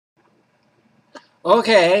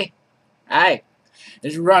Okay. Hi,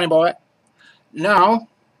 this is Ronnie Boy. Now,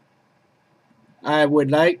 I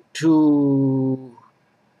would like to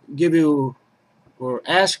give you, or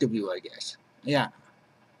ask of you, I guess. Yeah.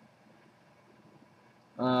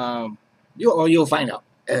 You'll find out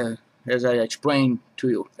as I explain to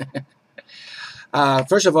you.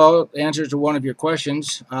 First of all, the answer to one of your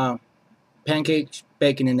questions: pancakes,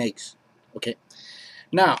 bacon, and eggs. Okay.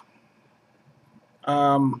 Now,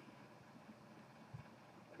 um,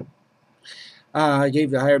 I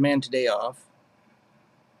gave the hired man today off.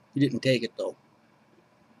 He didn't take it though.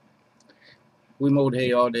 We mowed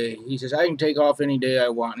hay all day. He says, I can take off any day I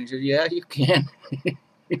want. And he says, yeah, you can.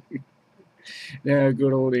 Yeah,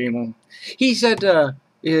 good old Emil. He said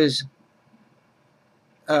is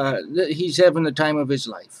he's having the time of his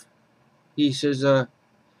life. He says, I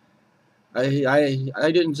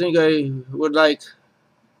didn't think I would like,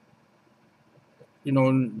 you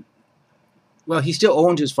know, well, he still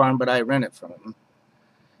owns his farm, but I rent it from him.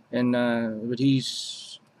 And, but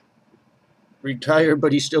he's retired,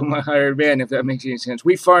 but he's still my hired man, if that makes any sense.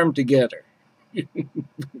 We farm together,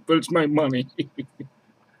 but it's my money.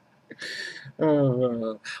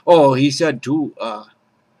 Oh, he said too,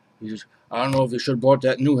 he says, I don't know if you should have bought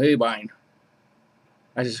that new hay bine.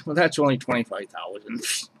 I said, well, that's only 25,000.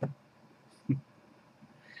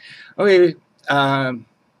 Okay, um,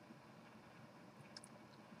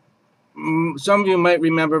 some of you might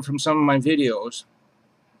remember from some of my videos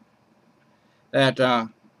that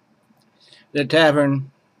the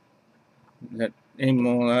tavern that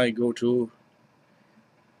Amil and I go to,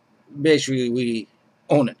 basically we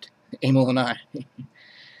own it, Amil and I.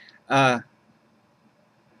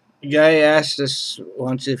 The guy asked us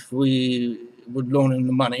once if we would loan him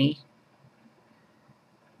the money,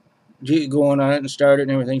 get going on it and start it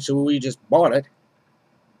and everything, so we just bought it.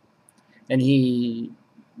 And he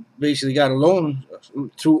basically got a loan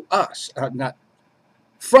through us, not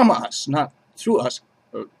from us, not through us.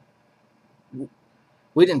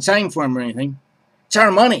 We didn't sign for him or anything. It's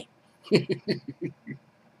our money.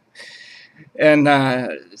 And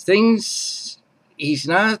things, he's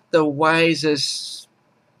not the wisest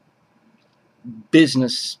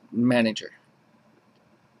business manager.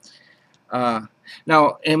 Uh,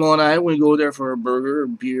 Now, Emil and I, we go there for a burger or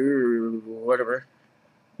beer or whatever.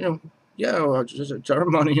 You know, yeah, well, it's our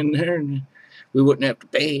money in there, and we wouldn't have to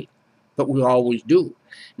pay, but we always do.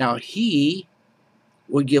 Now, he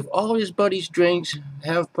would give all his buddies drinks,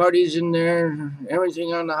 have parties in there,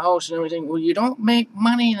 everything on the house and everything. Well, you don't make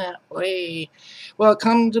money that way. Well,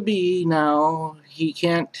 come to be now, he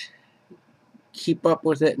can't keep up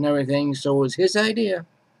with it and everything, so it was his idea.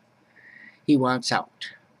 He wants out.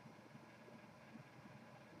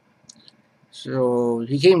 So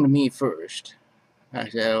he came to me first. I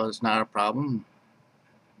said, well, it's not a problem.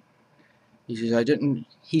 He says,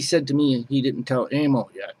 he said to me he didn't tell Amo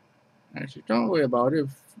yet. I said, don't worry about it. If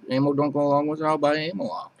Amo don't go along with it, I'll buy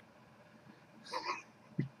Amo out.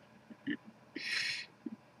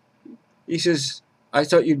 He says, I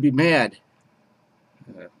thought you'd be mad.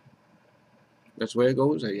 Uh, that's the way it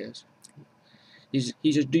goes, I guess. He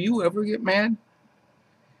says, do you ever get mad?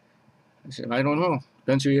 I said, I don't know.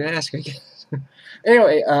 Depends who you ask, I guess.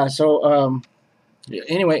 Anyway,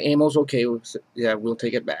 anyway, Amo's okay. Yeah, we'll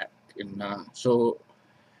take it back. And so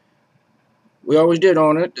we always did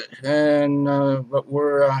own it, and but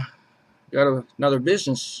we're got another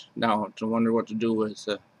business now to wonder what to do with.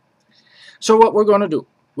 So what we're going to do?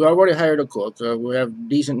 We already hired a cook. We have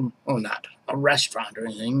decent, oh, not a restaurant or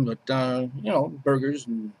anything, but burgers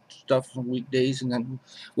and stuff on weekdays, and then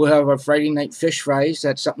we'll have our Friday night fish fries.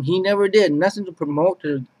 That's something he never did. Nothing to promote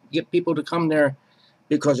to get people to come there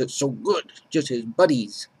because it's so good. Just his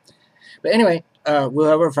buddies. But anyway, we'll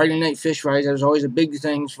have our Friday night fish fries. That was always a big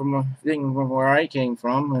thing from where I came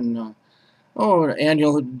from, and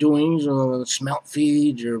annual doings, smelt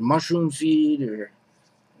feed or mushroom feed or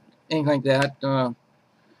anything like that.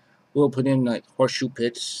 We'll put in like horseshoe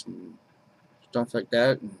pits and stuff like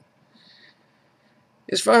that. And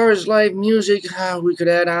as far as live music, we could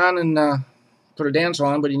add on and put a dance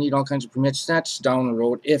on, but you need all kinds of permits. That's down the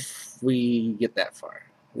road if we get that far.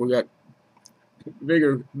 We got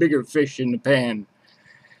bigger fish in the pan.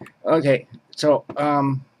 Okay, so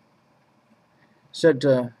said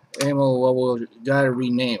to Emil, well, we gotta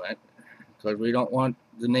rename it because we don't want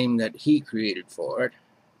the name that he created for it.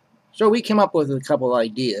 So we came up with a couple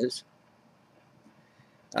ideas.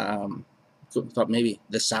 So thought maybe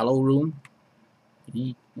the Sallow Room.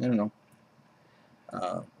 I don't know.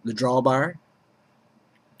 The Drawbar.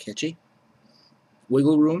 Catchy.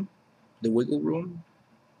 Wiggle Room. The Wiggle Room.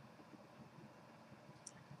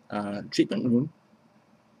 Treatment Room.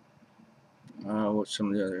 What's some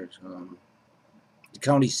of the others? The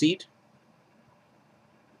county seat.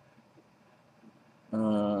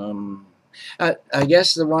 Um, I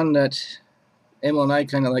guess the one that Amil and I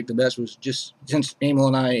kind of liked the best was just since Amil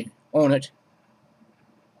and I own it.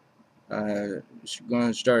 It's going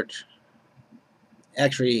to start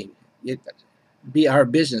actually it be our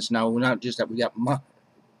business now. Not just that we got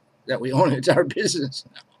that we own it. It's our business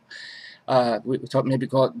now. We thought maybe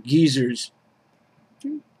call it Geezer's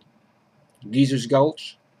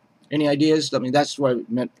Gulch. Any ideas? I mean, that's what I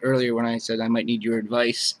meant earlier when I said I might need your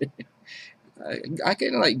advice. I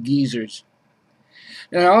kind of like geezers.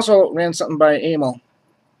 And I also ran something by Emil.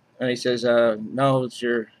 And he says, no, it's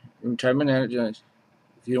your retirement.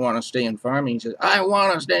 If you want to stay in farming, he says, I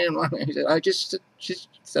want to stay in farming. He said, I just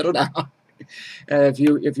settle down. If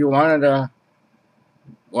you want to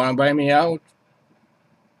buy me out,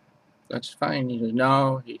 that's fine. He says,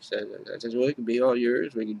 no. He says, well, it could be all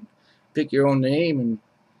yours. We can pick your own name.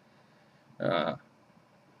 And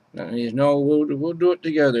he says, no, we'll do it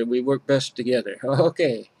together. We work best together.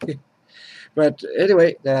 Okay. But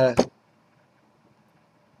anyway,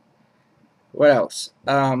 what else?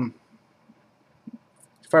 As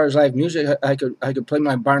far as live music, I could play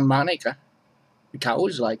my barn monica. The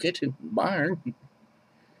cows like it. Barn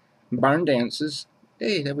dances.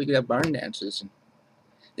 Hey, then we could have barn dances.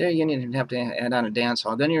 There you didn't have to add on a dance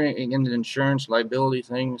hall. Then you're into insurance liability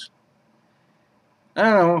things. I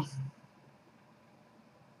don't know.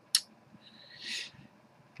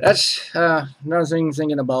 That's another thing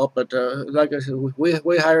thinking about. But like I said,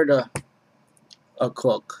 we hired a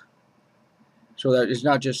cook, so that it's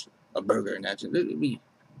not just a burger and that's it.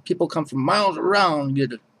 People come from miles around and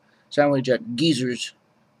get a sandwich at Geezer's,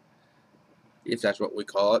 if that's what we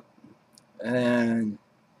call it. And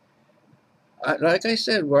like I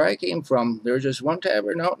said, where I came from, there's just one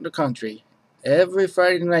tavern out in the country. Every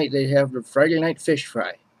Friday night they have the Friday night fish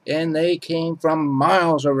fry, and they came from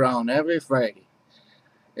miles around every Friday.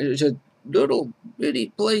 It's a little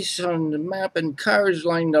bitty place on the map, and cars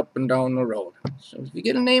lined up and down the road. So if you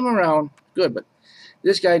get a name around, good. But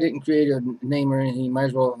this guy didn't create a name or anything. He might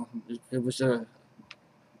as well. It was a.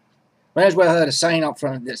 Might as well have a sign up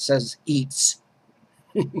front that says "Eats."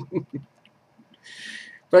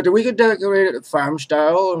 But we could decorate it farm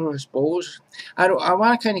style, I suppose. I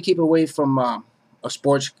want to kind of keep away from a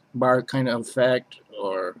sports bar kind of effect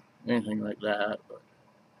or anything like that. But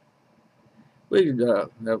we could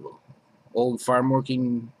have old farm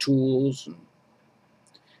working tools. And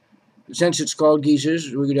since it's called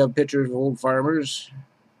Geezers, we could have pictures of old farmers,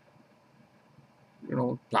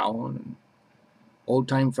 plowing and old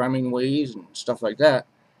time farming ways and stuff like that.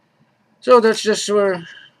 So that's just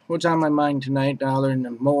what's on my mind tonight, other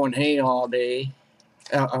than mowing hay all day.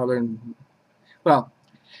 Other than, well,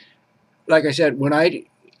 like I said, when I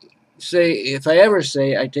say, if I ever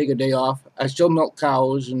say I take a day off, I still milk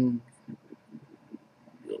cows and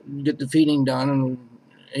get the feeding done, and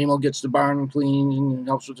Emil gets the barn cleaned and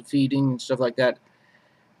helps with the feeding and stuff like that.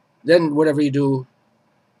 Then whatever you do,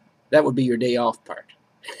 that would be your day off part.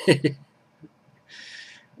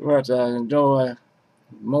 But no,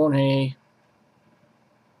 mowing hay.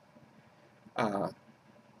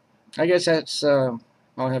 I guess that's. I'll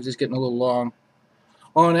have this getting a little long.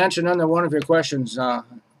 Oh, and answer another one of your questions,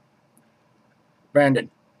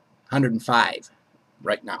 Brandon. 105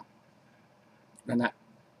 right now. And not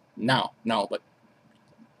now, no, but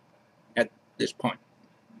at this point.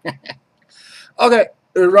 Okay,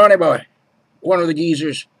 Ronnie boy, one of the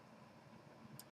geezers.